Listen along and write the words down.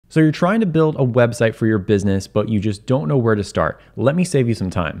So you're trying to build a website for your business, but you just don't know where to start. Let me save you some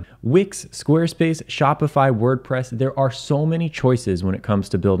time. Wix, Squarespace, Shopify, WordPress, there are so many choices when it comes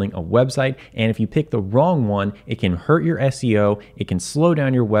to building a website. And if you pick the wrong one, it can hurt your SEO, it can slow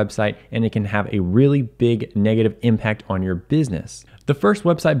down your website, and it can have a really big negative impact on your business. The first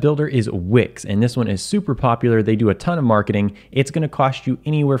website builder is Wix, and this one is super popular. They do a ton of marketing. It's going to cost you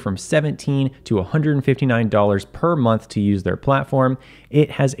anywhere from $17 to $159 per month to use their platform.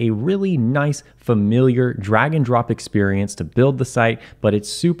 It has a really nice, familiar drag and drop experience to build the site, but it's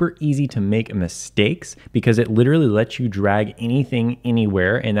super easy to make mistakes because it literally lets you drag anything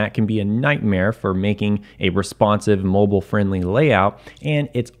anywhere, and that can be a nightmare for making a responsive, mobile-friendly layout. And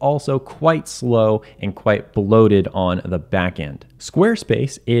it's also quite slow and quite bloated on the back end.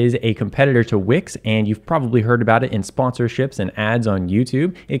 Squarespace is a competitor to Wix, and you've probably heard about it in sponsorships and ads on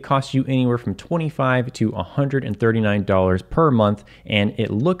YouTube. It costs you anywhere from $25 to $139 per month, and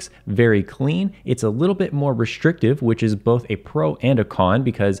it looks very clean. It's a little bit more restrictive, which is both a pro and a con,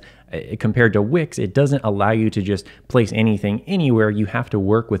 because compared to Wix, it doesn't allow you to just place anything anywhere. You have to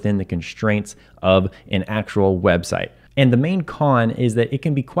work within the constraints of an actual website. And the main con is that it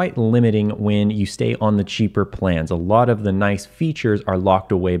can be quite limiting when you stay on the cheaper plans. A lot of the nice features are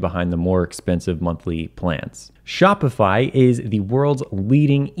locked away behind the more expensive monthly plans. Shopify is the world's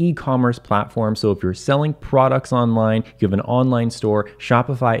leading e-commerce platform. So if you're selling products online, you have an online store,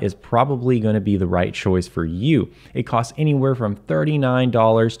 Shopify is probably going to be the right choice for you. It costs anywhere from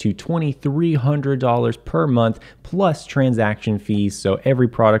 $39 to $2,300 per month, plus transaction fees. So every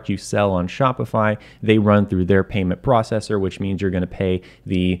product you sell on Shopify, they run through their payment processor, which means you're going to pay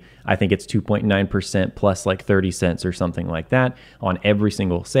I think it's 2.9% plus like 30 cents or something like that on every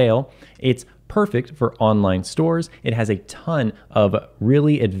single sale. It's perfect for online stores. It has a ton of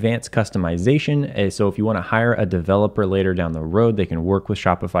really advanced customization. So if you want to hire a developer later down the road, they can work with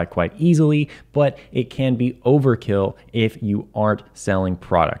Shopify quite easily, but it can be overkill if you aren't selling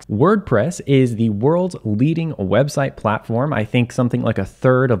products. WordPress is the world's leading website platform. I think something like a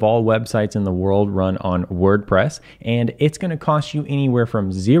third of all websites in the world run on WordPress, and it's going to cost you anywhere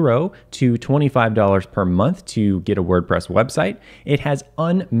from $0 to $25 per month to get a WordPress website. It has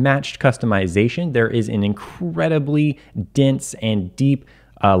unmatched customization. There is an incredibly dense and deep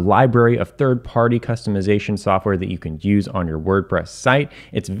library of third-party customization software that you can use on your WordPress site.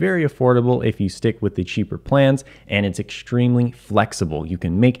 It's very affordable if you stick with the cheaper plans, and it's extremely flexible. You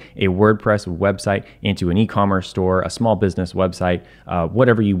can make a WordPress website into an e-commerce store, a small business website,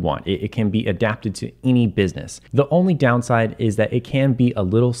 whatever you want. It can be adapted to any business. The only downside is that it can be a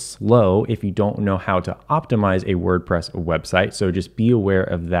little slow if you don't know how to optimize a WordPress website. So just be aware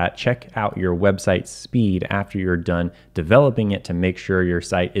of that. Check out your website speed after you're done developing it to make sure your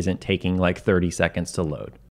site isn't taking like 30 seconds to load.